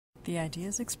The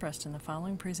ideas expressed in the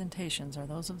following presentations are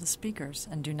those of the speakers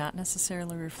and do not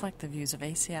necessarily reflect the views of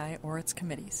ACI or its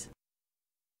committees.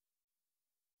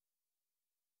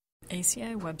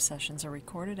 ACI web sessions are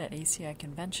recorded at ACI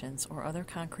conventions or other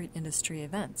concrete industry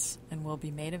events and will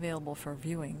be made available for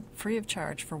viewing free of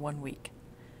charge for 1 week.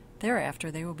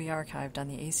 Thereafter, they will be archived on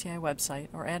the ACI website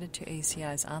or added to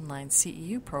ACI's online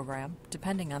CEU program,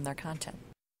 depending on their content.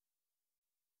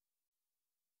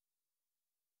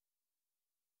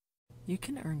 You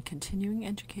can earn continuing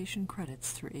education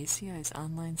credits through ACI's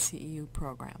online CEU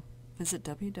program. Visit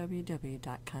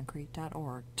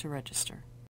www.concrete.org to register.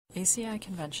 ACI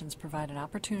conventions provide an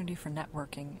opportunity for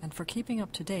networking and for keeping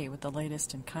up to date with the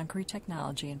latest in concrete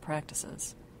technology and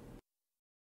practices.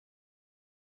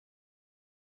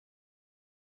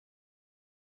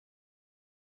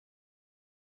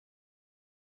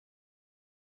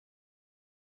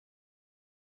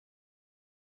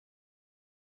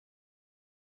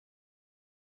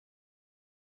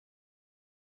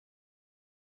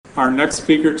 Our next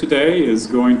speaker today is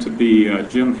going to be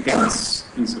Jim Hicks.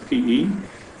 He's a PE.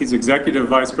 He's Executive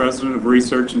Vice President of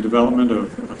Research and Development of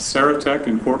CeraTech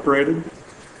Incorporated.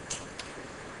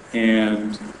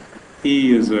 And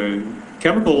he is a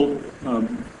chemical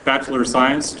Bachelor of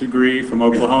Science degree from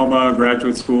Oklahoma,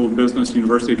 Graduate School of Business,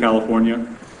 University of California.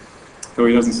 Though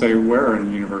he doesn't say where in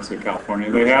the University of California.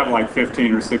 They have like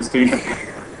 15 or 16.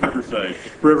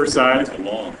 Riverside. That's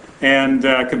long. And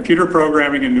computer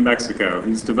programming in New Mexico.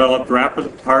 He's developed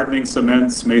rapid hardening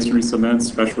cements, masonry cements,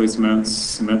 specialty cements,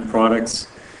 cement products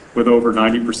with over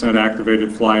 90%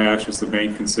 activated fly ash as the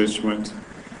main constituent.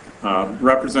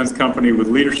 Represents company with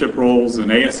leadership roles in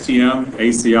ASTM,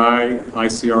 ACI,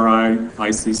 ICRI,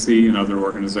 ICC, and other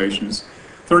organizations.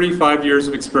 35 years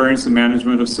of experience in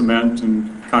management of cement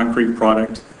and concrete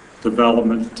product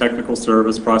development, technical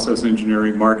service, process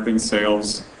engineering, marketing,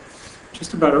 sales,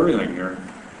 just about everything here.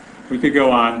 We could go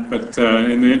on, but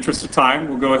in the interest of time,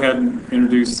 we'll go ahead and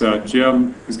introduce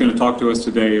Jim, who's going to talk to us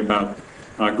today about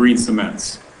green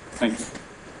cements. Thank you.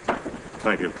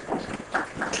 Thank you.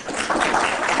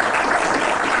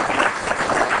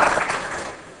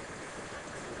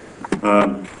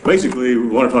 Basically, we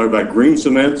want to talk about green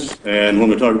cements, and when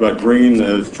we talk about green,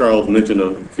 as Charles mentioned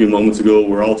a few moments ago,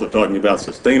 we're also talking about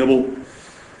sustainable.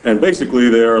 And basically,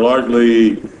 there are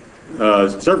largely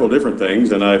several different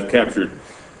things, and I've captured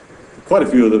quite a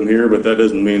few of them here, but that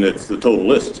doesn't mean it's the total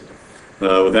list.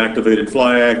 With activated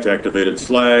fly ash, activated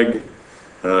slag,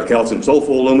 calcium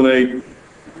sulfoaluminate,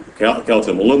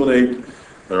 calcium aluminate.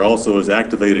 There also is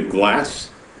activated glass,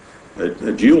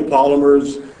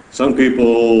 geopolymers. Some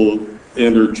people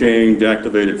interchange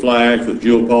activated fly ash with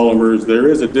geopolymers. There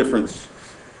is a difference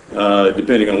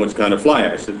depending on which kind of fly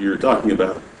ash that you're talking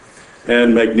about.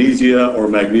 And magnesia or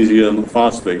magnesium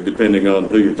phosphate, depending on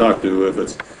who you talk to, if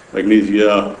it's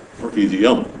magnesia or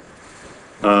EGM.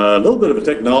 A little bit of a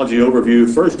technology overview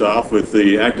first off with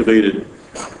the activated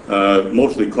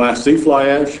mostly Class C fly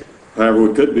ash. However,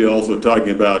 we could be also talking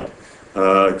about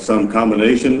some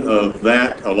combination of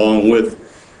that along with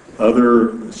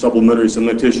other supplementary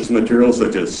cementitious materials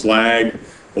such as slag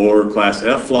or Class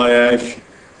F fly ash,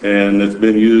 and it's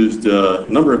been used a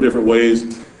number of different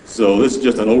ways. So this is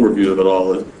just an overview of it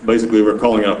all. Basically, we're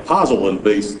calling it a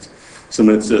pozzolan-based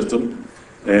cement system,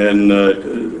 and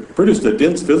produced a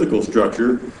dense physical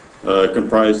structure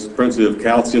comprised principally of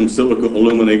calcium silica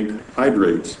aluminate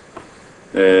hydrates.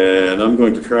 And I'm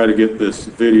going to try to get this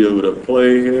video to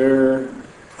play here.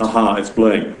 Aha, it's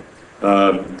playing.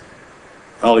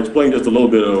 I'll explain just a little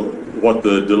bit of what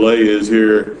the delay is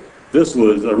here. This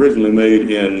was originally made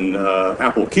in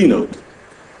Apple Keynote,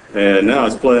 and now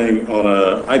it's playing on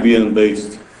a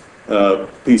IBM-based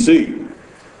PC,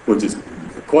 which is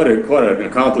quite an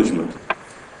accomplishment.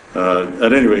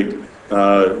 At any rate,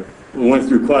 we went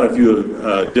through quite a few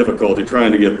difficulty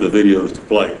trying to get the videos to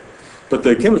play. But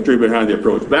the chemistry behind the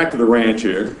approach, back to the ranch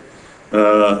here,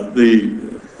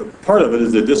 the part of it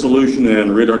is the dissolution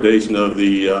and retardation of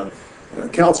the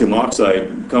calcium oxide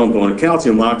component.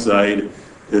 Calcium oxide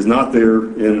is not there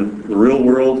in the real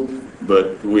world,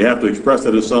 but we have to express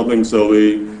it as something, so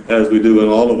we, as we do in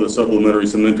all of the supplementary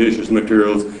cementitious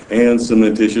materials and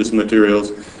cementitious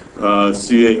materials,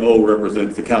 CaO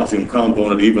represents the calcium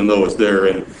component, even though it's there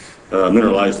in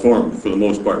mineralized form for the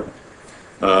most part.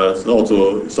 It's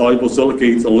also soluble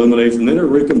silicates, aluminates, and then it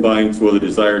recombines for the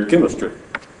desired chemistry.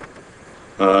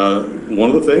 One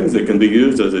of the things that can be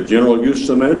used as a general use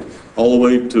cement all the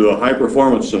way to a high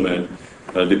performance cement,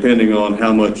 depending on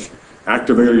how much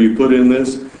activator you put in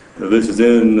this. This is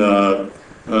in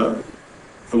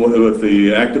with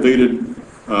the activated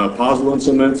pozzolan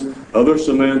cements. other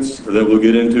cements that we'll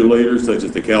get into later, such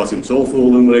as the calcium sulfate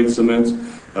aluminate cements.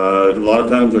 A lot of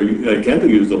times they can be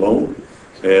used alone.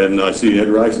 And I see Ed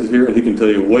Rice is here, and he can tell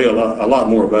you a lot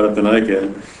more about it than I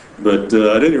can. But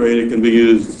at any rate, it can be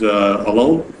used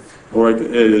alone, or it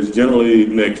is generally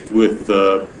mixed with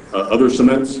other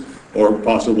cements, or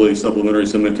possibly supplementary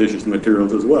cementitious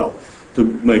materials as well, to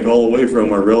make all the way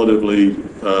from our relatively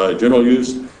general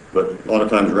use, but a lot of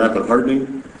times rapid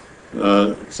hardening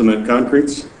cement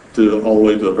concretes, to all the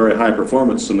way to a very high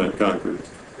performance cement concrete.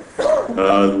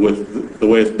 With the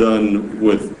way it's done,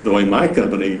 with the way my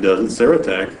company does it,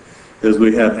 CeraTech, is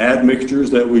we have admixtures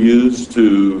that we use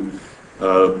to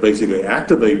basically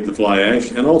activate the fly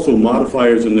ash, and also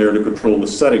modifiers in there to control the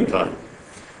setting time.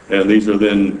 And these are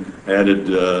then added,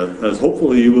 as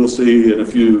hopefully you will see in a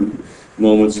few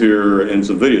moments here in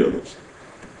some videos.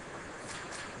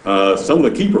 Some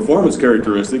of the key performance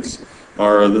characteristics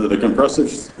are the compressive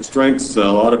strengths. A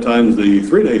lot of times the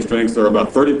 3-day strengths are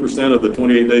about 30% of the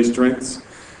 28-day strengths,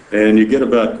 and you get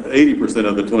about 80%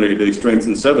 of the 28-day strengths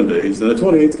in 7 days, and the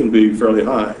 28s can be fairly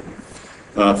high.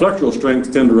 Flexural strengths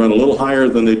tend to run a little higher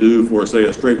than they do for, say,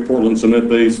 a straight Portland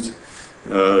cement-based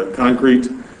concrete,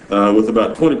 with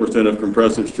about 20% of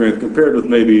compressive strength, compared with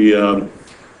maybe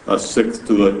a sixth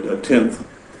to a tenth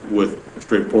with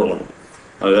straight Portland.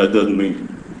 That doesn't mean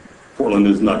Portland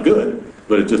is not good,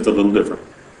 but it's just a little different.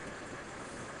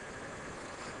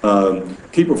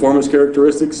 Key performance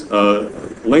characteristics,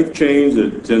 length change,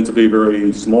 it tends to be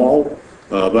very small,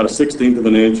 about a 1/16 of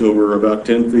an inch over about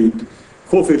 10 feet.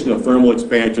 Coefficient of thermal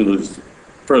expansion is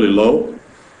fairly low,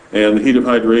 and the heat of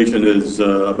hydration is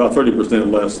about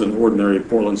 30% less than ordinary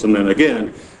Portland cement.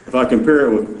 Again, if I compare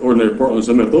it with ordinary Portland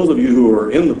cement, those of you who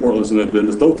are in the Portland cement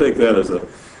business, don't take that as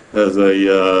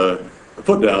a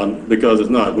put down, because it's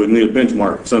not. We need a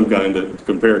benchmark of some kind to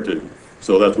compare to.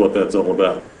 So that's what that's all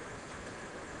about.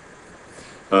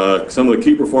 Some of the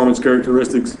key performance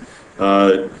characteristics,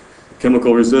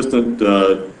 chemical resistant,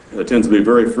 it tends to be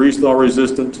very freeze-thaw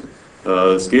resistant,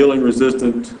 scaling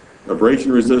resistant,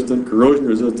 abrasion resistant, corrosion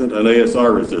resistant, and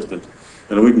ASR resistant.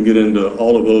 And we can get into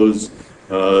all of those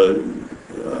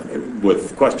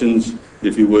with questions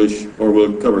if you wish, or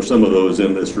we'll cover some of those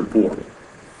in this report.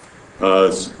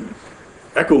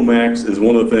 EcoMax is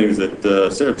one of the things that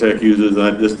CeraTech uses,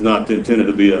 and this is not intended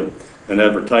to be an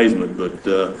advertisement, but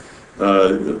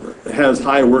it has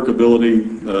high workability,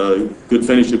 good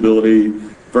finishability,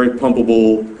 very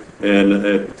pumpable, and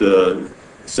it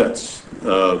sets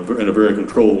in a very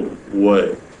controlled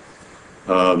way.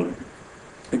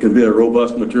 It can be a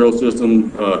robust material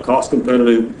system, cost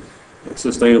competitive,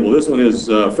 sustainable. This one is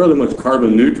fairly much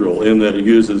carbon neutral in that it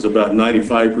uses about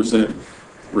 95%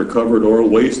 recovered oil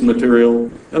waste material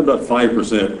and about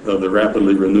 5% of the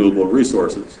rapidly renewable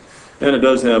resources. And it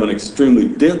does have an extremely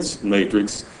dense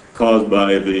matrix caused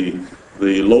by the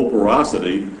low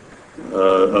porosity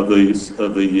of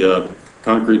the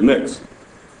concrete mix.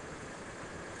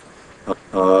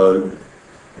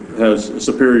 Has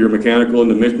superior mechanical and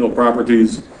dimensional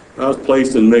properties,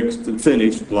 placed and mixed and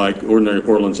finished like ordinary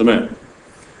Portland cement.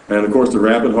 And of course the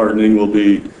rapid hardening will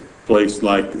be placed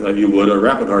like you would a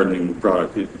rapid hardening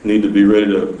product. You need to be ready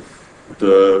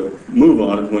to move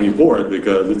on it when you pour it,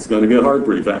 because it's going to get hard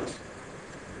pretty fast.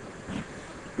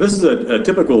 This is a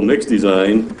typical mix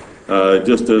design,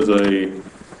 just as you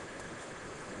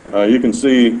can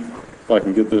see, if I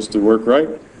can get this to work right.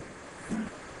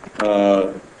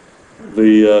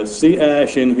 The C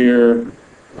ash in here,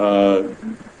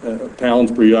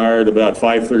 pounds per yard, about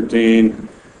 513,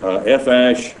 F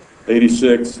ash,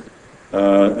 86,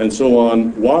 and so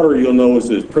on. Water, you'll notice,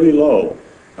 is pretty low.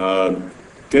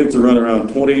 Tends to run around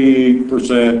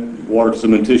 20% water to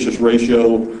cementitious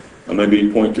ratio, maybe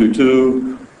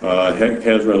 0.22. Heck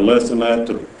has run less than that,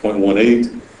 to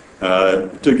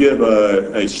 0.18, to give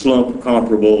a slump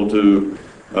comparable to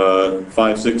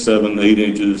 5, 6, 7, 8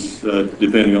 inches,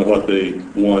 depending on what they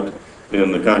want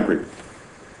in the concrete.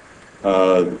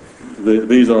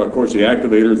 These are, of course, the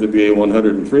activators, the BA100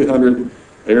 and 300.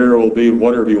 Air will be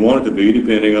whatever you want it to be,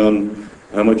 depending on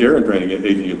how much air entraining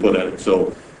agent you put in it.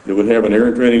 So it would have an air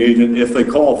entraining agent if they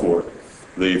call for it.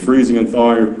 The freezing and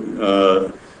thawing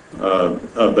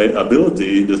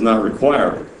ability does not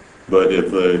require it. But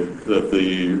if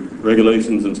the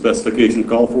regulations and specifications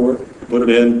call for it, put it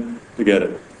in to get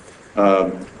it.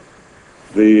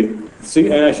 The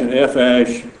C ash and F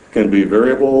ash can be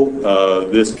variable.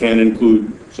 This can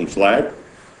include some slag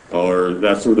or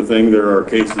that sort of thing. There are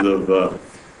cases of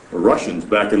Russians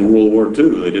back in World War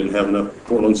II. They didn't have enough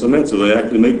Portland cement, so they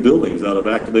actually make buildings out of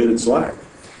activated slag.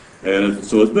 And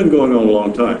so it's been going on a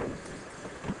long time.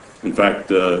 In fact,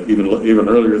 even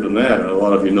earlier than that, a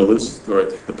lot of you know this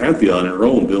story. The Pantheon in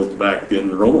Rome, built back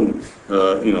in Roman,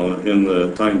 in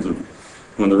the times of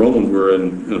when the Romans were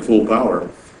in full power,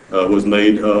 was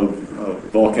made of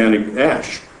volcanic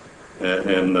ash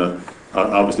and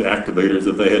obviously activators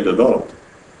that they had developed.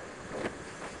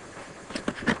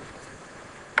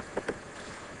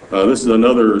 This is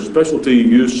another specialty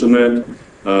use cement,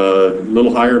 a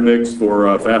little higher mix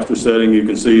for faster setting. You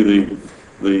can see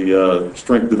the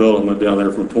strength development down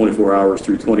there from 24 hours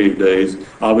through 28 days.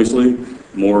 Obviously,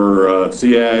 more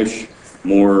sea ash,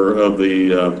 more of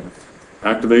the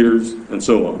activators, and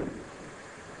so on.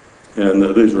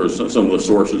 And these are some of the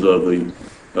sources of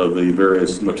the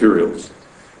various materials.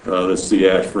 This sea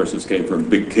ash, for instance, came from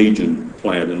Big Cajun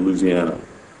plant in Louisiana.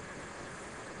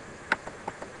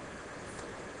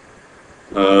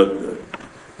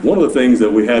 One of the things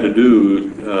that we had to do,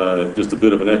 just a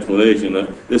bit of an explanation,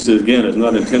 this is, again, is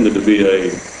not intended to be a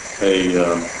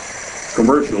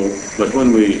commercial, but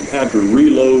when we had to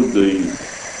reload the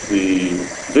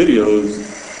videos,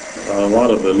 a lot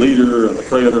of the leader and the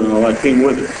trailer and all that came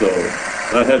with it, so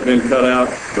that had been cut out,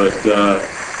 but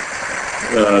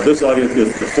this audience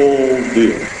gets the full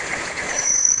deal.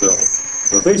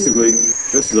 So basically,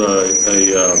 this is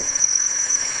a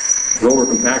roller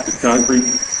compacted concrete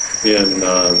in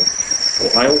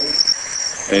Ohio,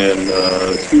 and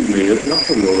excuse me, it's not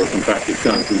the roller compacted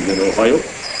concrete in Ohio.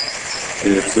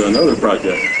 It's another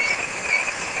project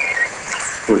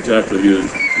which actually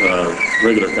used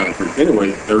regular concrete.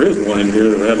 Anyway, there is one in here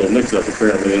that had a little mix-up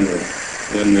apparently in the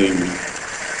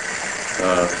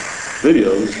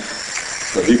videos,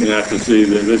 but you can actually see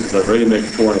that this is a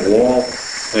ready-mix pouring wall,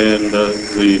 and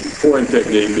the pouring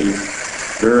technique is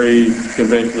very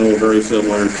conventional, very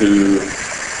similar to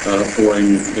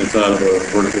pouring inside of a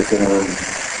vertical form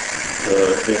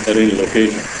at any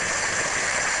location.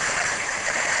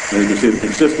 And you can see the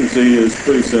consistency is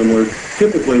pretty similar.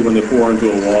 Typically, when they pour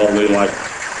into a wall, they like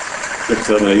 6,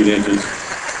 7, 8 inches,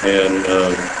 and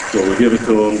so we give it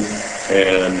to them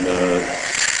and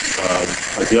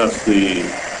adjust the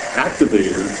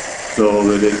activator so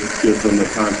that it gives them the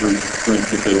concrete strength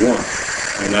that they want,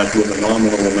 and that's with a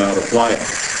nominal amount of fly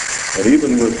ash. And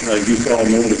even with, as you saw a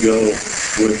moment ago,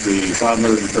 with the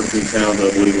 513 pounds,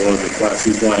 I believe it was, the Class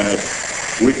C fly ash,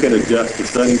 we can adjust the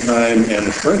setting time and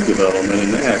the strength development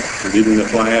in that, leaving the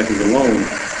fly ashes alone,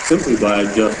 simply by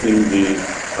adjusting the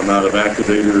amount of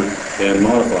activator and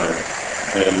modifier,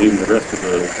 and leaving the rest of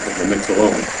the mix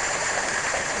alone.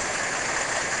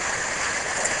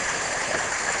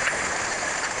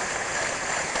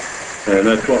 And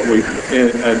that's what we,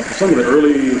 at some of the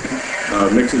early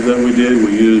mixes that we did,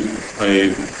 we used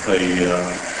a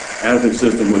additive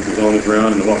system which was on the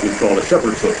ground and what we call a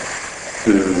shepherd's hook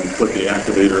to put the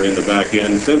activator in the back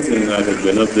end. Since then, that has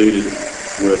been updated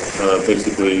with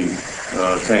basically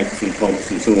tanks and pumps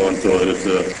and so on, so that it's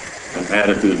an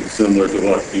additive similar to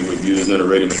what you would use in a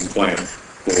ready-mix plant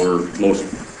for most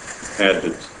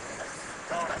additives.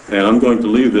 And I'm going to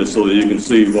leave this so that you can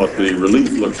see what the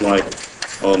relief looks like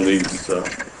on these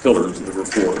pillars that were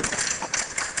poured.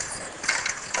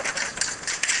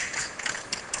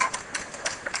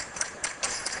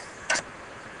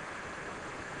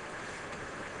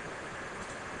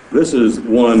 This is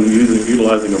one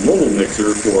utilizing a mobile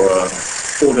mixer for a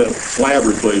full-depth slab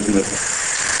replacement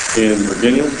in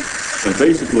Virginia. And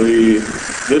basically,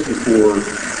 this is for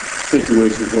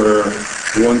situations where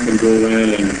one can go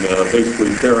in and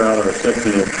basically tear out a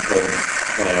section of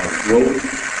road,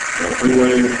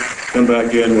 freeway, come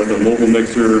back in with a mobile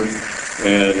mixer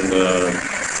and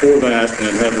pour that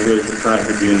and have it ready for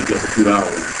traffic in just a few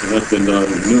hours. And that's been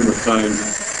done numerous times.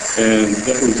 And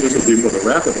this will be for the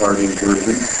rapid hardening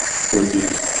version, which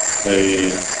is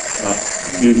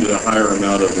usually a higher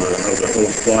amount of the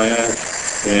whole fly ash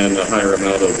and a higher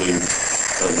amount of the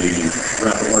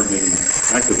rapid hardening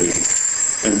activator.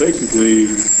 And basically,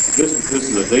 this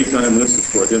is a daytime. This is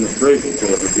for a demonstration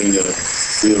for Virginia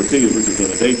DOT, which is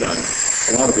in the daytime.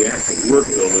 A lot of the actual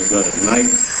work, though, is done at night,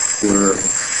 where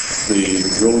the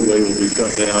roadway will be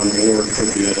shut down, or it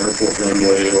could be an airport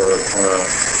runway or a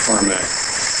tarmac.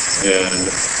 And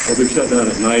it'll be shut down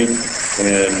at night,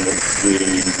 and the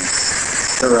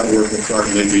tear-out work will start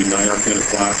maybe 9 or 10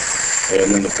 o'clock,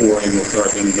 and then the pouring will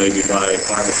start in maybe by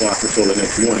 5 o'clock or so the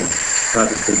next morning.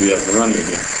 Traffic will be up and running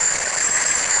again.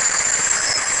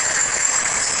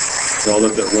 So I'll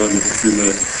let that run just a few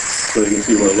minutes so you can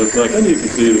see what it looks like. And you can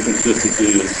see the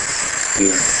consistency is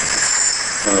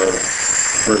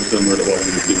very similar to what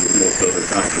you would do with most other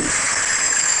concrete.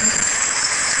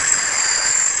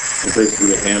 It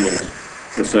basically handles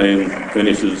the same,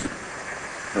 finishes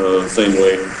the same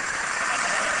way.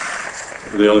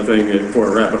 The only thing for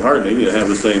a rapid hardening, you have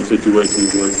the same situation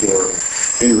going for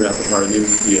any rapid hardening.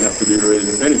 You have to be ready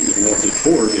to finish it. Once it's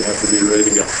poured, you have to be ready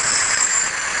to go.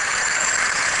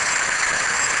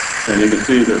 And you can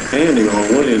see they're standing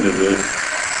on one end of this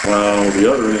while the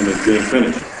other end is getting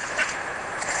finished.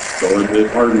 So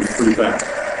it hardens pretty fast.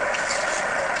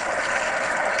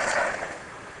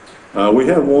 We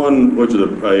have one, which is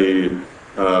a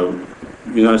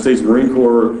United States Marine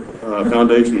Corps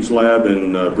Foundation slab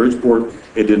in Bridgeport.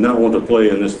 It did not want to play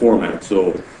in this format,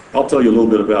 so I'll tell you a little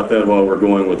bit about that while we're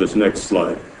going with this next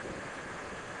slide.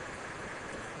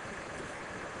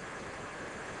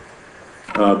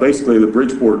 Basically, the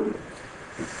Bridgeport,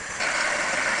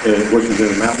 which is in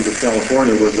the mountains of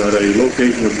California, was at a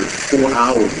location which is 4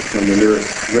 hours from the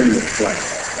nearest ready-mix plant.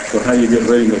 So how do you get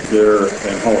ready-mix there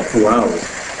and haul it 4 hours?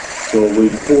 So we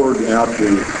poured out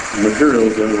the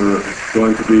materials that were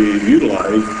going to be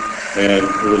utilized, and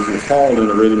it was hauled in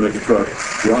a ready-mix truck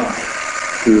dry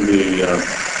to the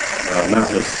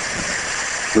mountainous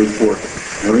Bridgeport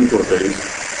Marine Corps base,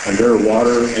 and their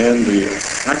water and the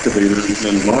activators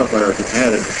and modifiers were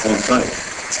added on site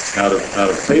out of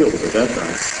pails at that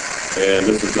time. And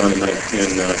this was done in I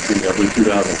believe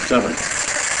 2007.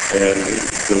 And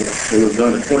it was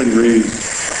done at 20 degrees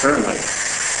Fahrenheit.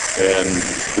 And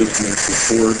this mix was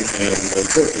poured and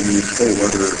put in these cold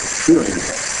weather cooling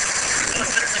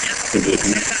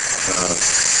conditions.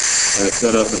 And it's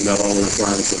set up and met all the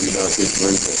requirements of the United States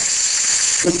Marine Corps.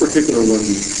 This particular one,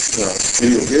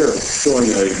 video here, showing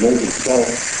a molten salt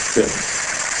pit.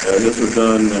 This was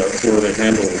done where they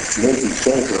handle molten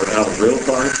sulfur out of rail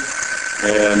cars,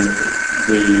 and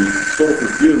the sulfur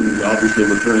fumes obviously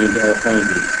would turn into all kinds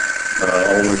of,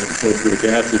 all the way from sulfuric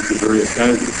acid to various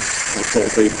kinds of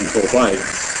sulfates and sulfides,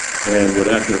 and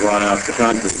would actually rot out the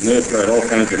concrete. And they had tried all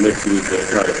kinds of mixes, they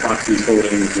tried epoxy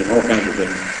coatings and all kinds of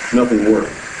things. Nothing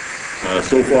worked.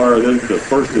 So far, the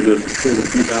first of this was pulled in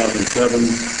 2007.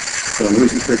 Some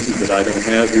recent pictures that I don't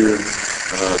have here,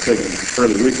 taken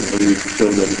fairly recently, show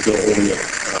that it's still holding up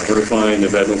very fine.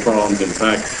 They've had no problems. In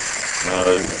fact,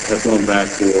 have gone back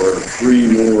for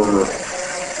 3 more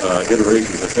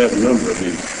iterations. I've had a number of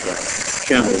these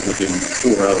channels that they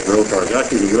pour out of rail cars.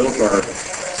 Actually, the rail car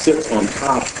sits on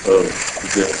top of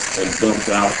this and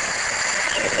dumps out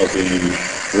of the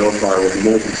rail car with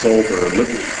molten sulfur or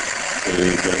liquid.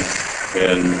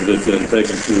 And it's then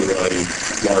taken to a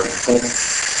large pump,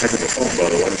 heck of a pump by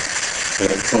the way,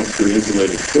 and it's pumped through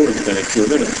insulated storage tanks, so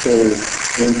then it's sold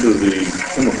into the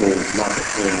chemical market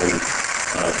in the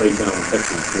Baytown,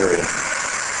 Texas area.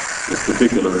 This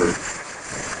particular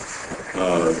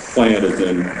plant is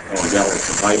on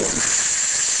Galveston Island,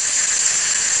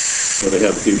 where they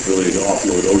have the capability to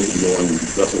offload ocean-going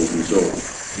vessels and so on.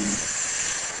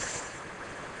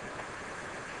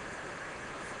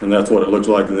 And that's what it looks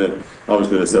like, and then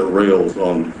obviously they set rails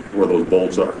on where those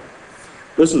bolts are.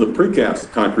 This is a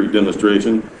precast concrete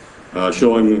demonstration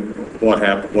showing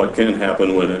what can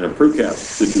happen when in a precast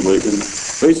situation.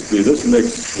 Basically, this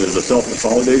mix is a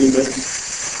self-consolidating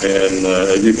mix, and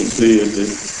as you can see, it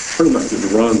pretty much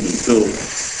just runs until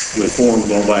it forms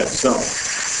all by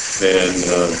itself. And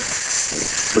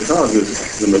because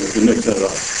the mix has a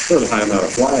fairly high amount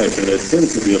of fly ash, and it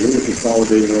tends to be a little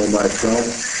consolidating all by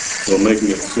itself. So making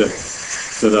it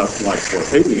sit up like for a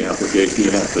paving application,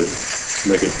 you have to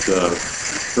make it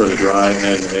fairly dry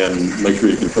and make sure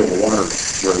you control the water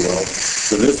very well.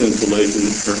 So this insulation,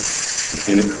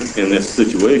 in this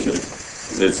situation,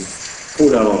 is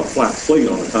poured out on a flat plate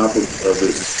on the top of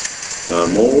this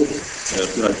mold, and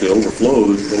it actually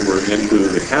overflows over into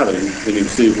the cavity. And you can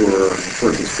see where a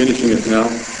person's finishing it now,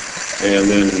 and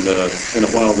then in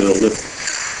a while they'll lift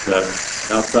that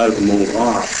outside of the mold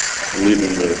off,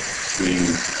 leaving the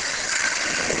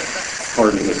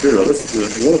hardened material. This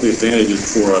is one of the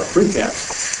advantages for a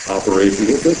precast operation.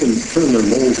 They can turn their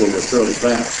molds over fairly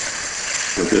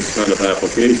fast with this kind of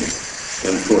application,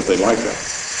 and of course they like that.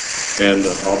 And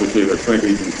obviously their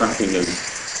shrinkage and cracking is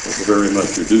very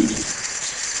much reduced.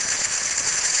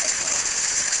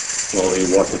 Well,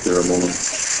 you watch it there a moment.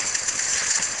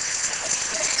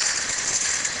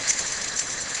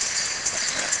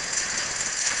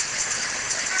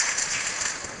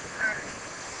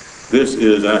 This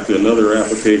is actually another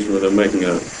application where they're making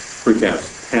a precast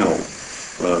panel,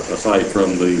 aside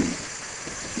from the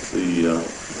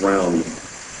round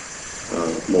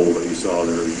mold that you saw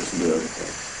there, just the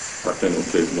rectangle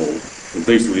shaped mold. And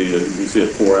basically, you see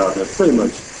it pour out, and it pretty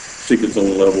much seek its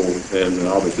own level, and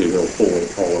obviously they'll pull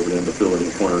it all over in to fill in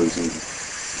the corners and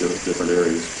different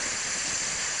areas.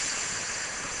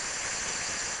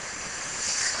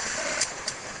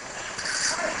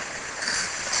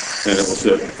 and it will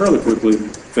set fairly quickly,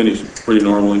 finish pretty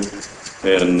normally,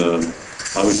 and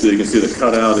obviously you can see the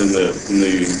cutout in the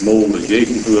mold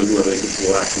adjacent to it where they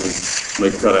will actually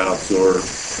make cutouts or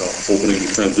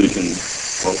openings, transitions,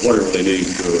 or whatever they need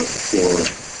for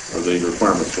the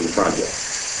requirements for the project.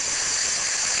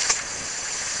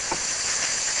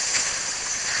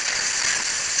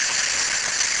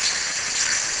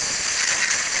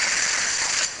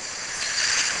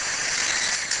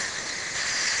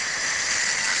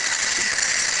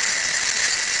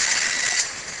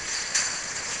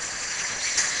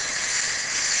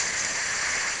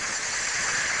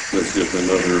 That's just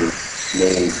another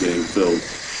mold being filled.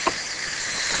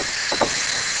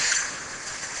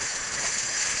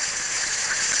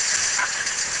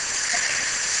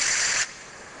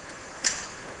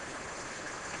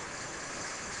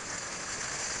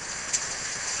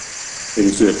 You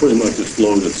can see it pretty much just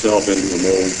flows itself into the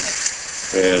mold,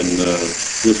 and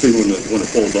you'll see when it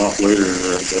pulls off later,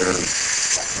 there are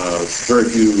very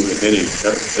few, if any,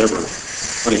 ever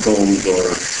honeycombs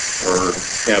or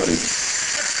cavities.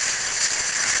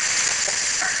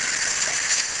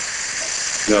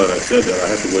 Now that I said that, I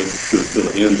have to wait till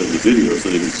the end of the video so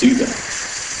you can see that.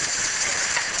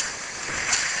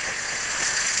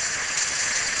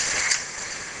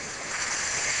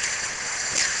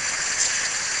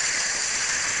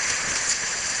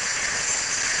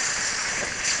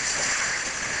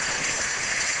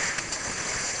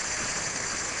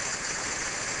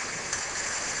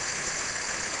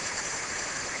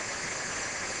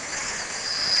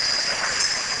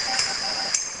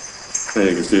 And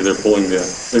you can see they're pulling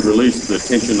they've released the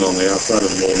tension on the outside of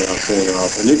the mold now, pulling it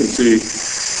off. And you can see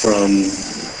from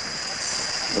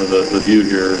the view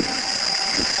here,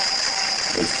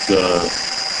 it's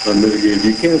unmitigated.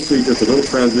 You can see just a little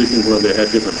transition where they had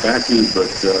different batches,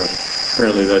 but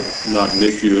apparently that's not an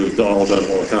issue. It's all done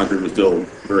while the concrete was still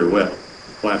very wet,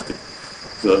 plastic.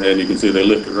 So, and you can see they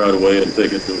lift it right away and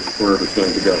take it to wherever it's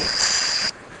going to go.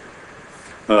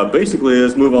 Basically,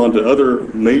 let's move on to other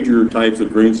major types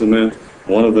of green cement.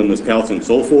 One of them is calcium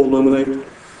sulfoaluminate.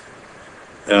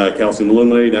 Calcium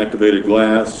aluminate, activated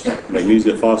glass,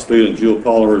 magnesium phosphate, and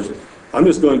geopolymers. I'm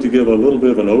just going to give a little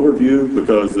bit of an overview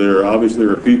because there obviously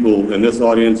are people in this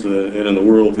audience and in the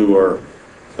world who are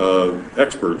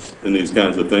experts in these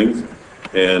kinds of things.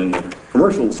 And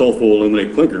commercial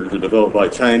sulfoaluminate clinkers are developed by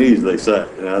Chinese, they say,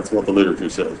 and that's what the literature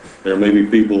says. There may be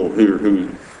people here who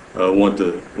want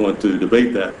to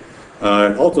debate that.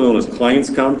 Also known as Klein's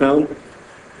compound,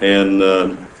 and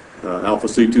alpha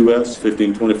C2S,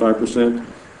 15-25%,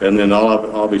 and then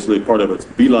obviously part of it's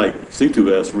B-like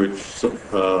C2S rich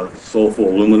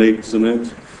sulfoaluminate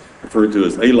cement, referred to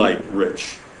as A-like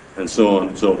rich, and so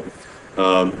on. So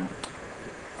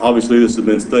obviously this has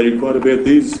been studied quite a bit.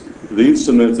 These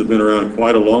cements have been around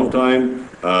quite a long time.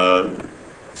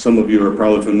 Some of you are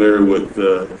probably familiar with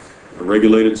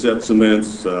regulated set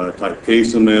cements, type K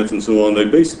cements, and so on. They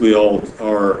basically all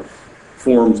are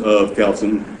forms of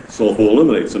calcium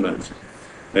sulfoaluminate cements.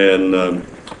 And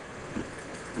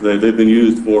they've been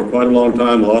used for quite a long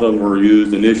time. A lot of them were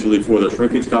used initially for their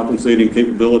shrinkage compensating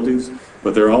capabilities,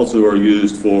 but they also are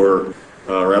used for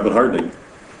rapid hardening.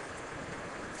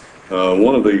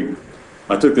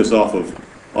 I took this off of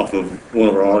one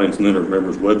of our audience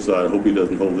members' website. I hope he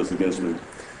doesn't hold this against me.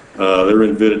 They were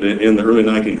invented in the early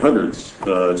 1900s,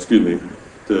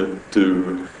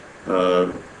 to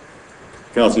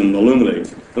calcium aluminate.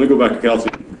 Let me go back to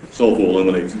calcium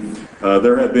sulfoaluminate.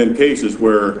 There have been cases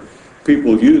where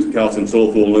people used calcium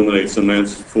sulfoaluminate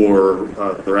cements for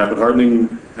the rapid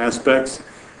hardening aspects,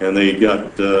 and they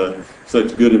got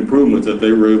such good improvements that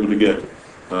they were able to get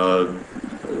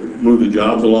move the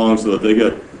jobs along so that they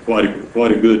got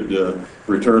quite a good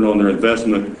return on their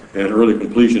investment and early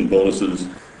completion bonuses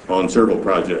on several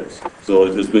projects. So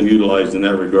it's been utilized in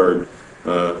that regard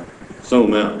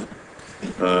some amount.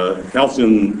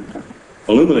 Calcium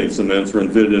aluminate cements were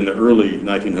invented in the early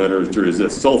 1900s to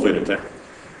resist sulfate attack.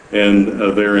 And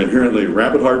they're inherently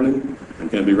rapid hardening and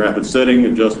can be rapid setting,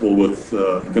 adjustable with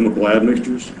chemical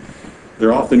admixtures.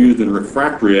 They're often used in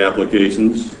refractory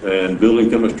applications and building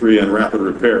chemistry and rapid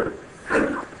repair.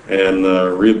 And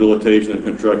rehabilitation and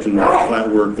construction flat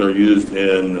work, they're used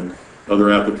in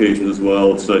other applications as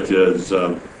well, such as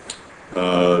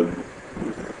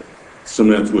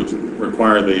cements which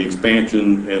require the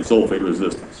expansion and sulfate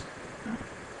resistance.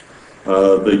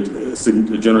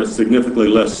 They generate significantly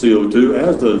less CO2,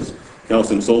 as does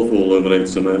calcium sulfoaluminate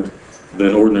cement,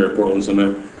 than ordinary Portland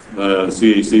cement.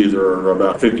 CACs are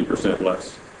about 50%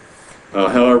 less.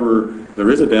 However, there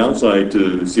is a downside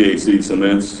to CAC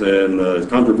cements, and the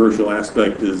controversial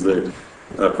aspect is the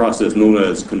process known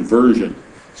as conversion.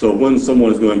 So when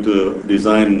someone is going to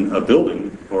design a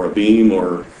building or a beam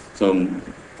or some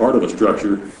part of a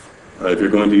structure, if you're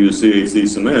going to use CHC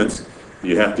cements,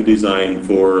 you have to design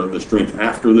for the strength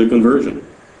after the conversion.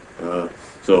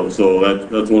 So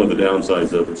that's one of the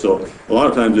downsides of it. So a lot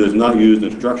of times it is not used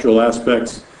in structural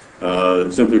aspects,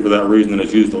 simply for that reason, and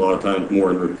it's used a lot of times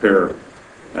more in repair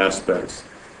aspects.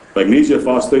 Magnesia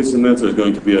phosphate cements, there's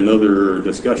going to be another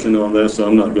discussion on this, so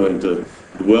I'm not going to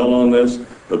dwell on this,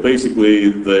 but basically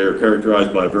they're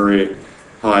characterized by very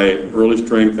high early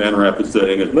strength and rapid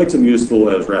setting. It makes them useful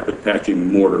as rapid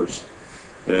patching mortars,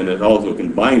 and it also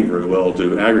can bind very well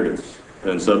to aggregates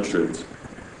and substrates.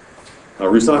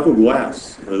 Recycled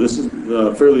glass. This is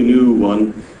a fairly new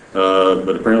one,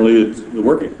 but apparently it's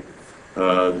working.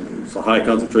 It's a high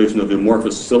concentration of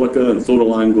amorphous silica and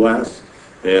soda-lime glass,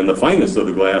 and the fineness of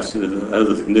the glass has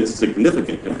a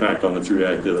significant impact on its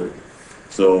reactivity.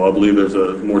 So I believe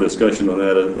there's more discussion on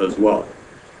that as well.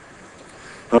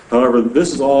 However,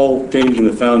 this is all changing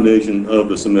the foundation of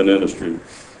the cement industry.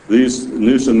 These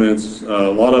new cements,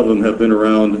 a lot of them have been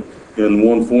around in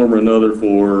one form or another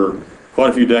for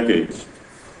quite a few decades.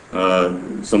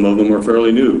 Some of them are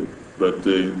fairly new, but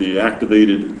the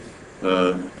activated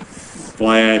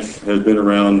fly ash has been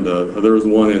around. There was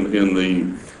one in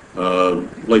the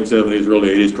late 70s, early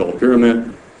 80s called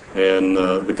Pyramid, and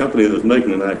the company that's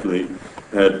making them actually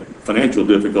had financial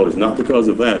difficulties, not because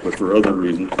of that, but for other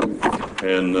reasons.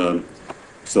 And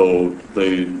so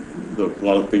a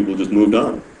lot of people just moved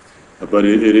on. But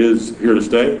it is here to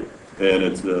stay, and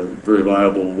it's a very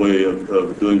viable way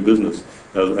of doing business,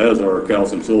 as are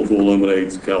calcium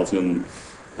sulfoaluminates, calcium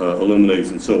aluminates,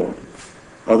 and so on.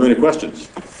 Are there any questions?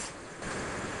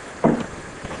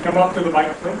 Come up to the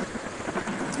microphone.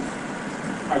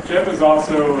 Jim is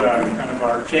also kind of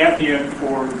our champion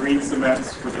for green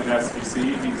cements within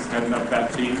SBC. He's heading up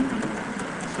that team.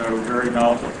 So very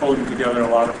knowledgeable, pulling together a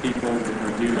lot of people that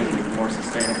are doing more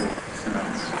sustainable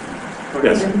cements.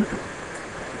 Yes.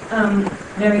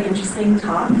 Very interesting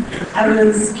talk. I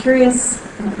was curious,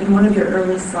 in one of your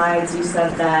early slides, you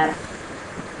said that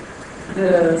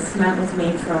the cement was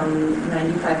made from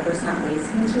 95%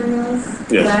 waste materials.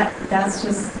 Yes. That's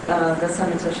just the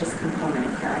cementitious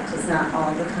component, correct? It's not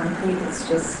all the concrete, it's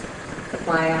just the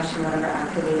fly ash and whatever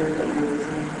activator that you're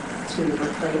using to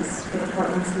replace for the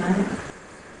Portland cement?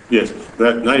 Yes,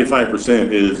 that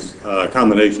 95% is a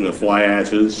combination of fly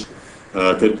ashes.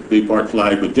 Could be part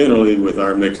slag, but generally with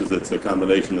our mixes, it's a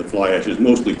combination of fly ashes,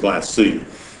 mostly Class C.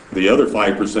 The other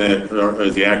 5%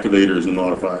 is the activators and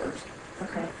modifiers.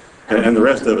 Okay. And the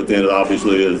rest of it then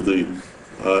obviously is the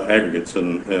aggregates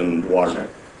and water.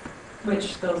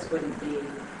 Which those wouldn't be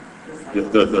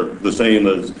recycled. They're the same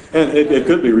as, and it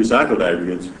could be recycled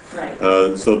aggregates. Right.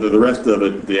 So the rest of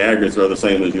it, the aggregates are the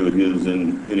same as you would use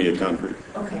in any concrete.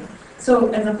 Okay. So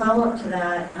as a follow-up to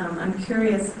that, I'm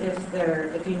curious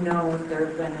if you know if there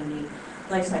have been any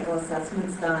life cycle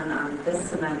assessments done on this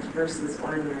cement versus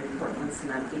ordinary Portland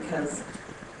cement, because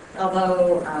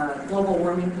although global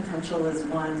warming potential is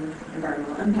one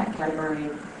environmental impact category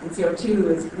and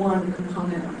CO2 is one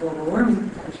component of global warming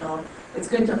potential, it's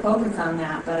good to focus on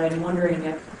that, but I'm wondering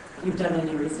if you've done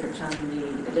any research on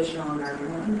the additional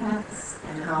environmental impacts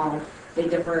and how they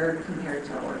differ compared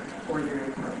to ordinary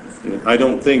Portland cement. I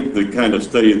don't think the kind of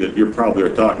study that you probably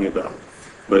are talking about,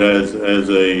 but as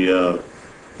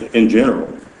in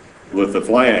general, with the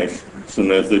fly ash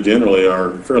cements, they generally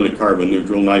are fairly carbon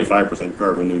neutral, 95%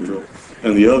 carbon neutral.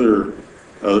 And the other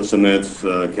cements,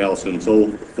 calcium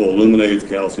sulfoaluminates,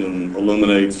 calcium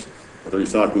aluminates, the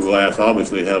recycled glass,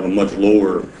 obviously have a much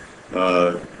lower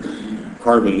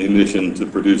carbon emission to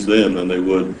produce them than they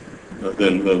would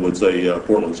say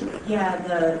Portland cement. Yeah,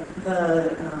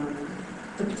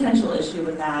 the potential issue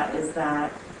with that is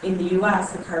that in the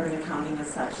U.S., the carbon accounting is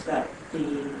such that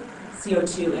the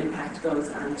CO2 impact goes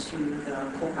onto the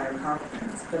coal-fired power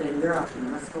plants, but in Europe and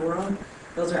the rest of the world,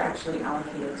 those are actually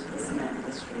allocated to the cement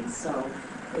industry. So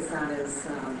it's not as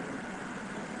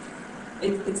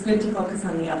it's good to focus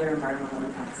on the other environmental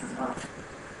impacts as well.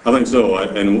 I think so,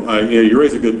 and you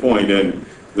raise a good point, and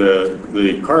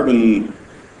the carbon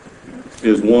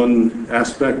is one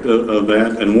aspect of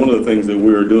that, and one of the things that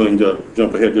we're doing, to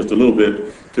jump ahead just a little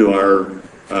bit, to our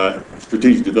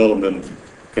Strategic Development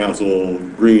Council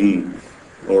Green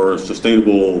or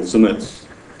Sustainable Cements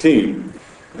team,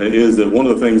 is that one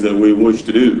of the things that we wish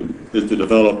to do is to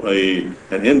develop an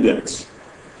index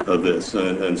of this,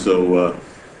 and so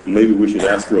maybe we should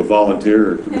ask for a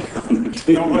volunteer to be on the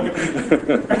team. Don't look at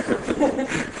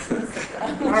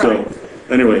me. So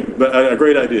anyway, but a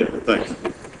great idea. Thanks.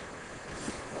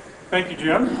 Thank you,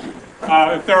 Jim.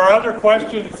 If there are other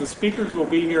questions, the speakers will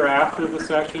be here after the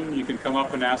session. You can come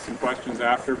up and ask some questions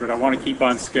after, but I want to keep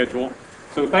on schedule.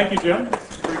 So thank you, Jim.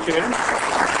 Appreciate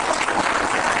it.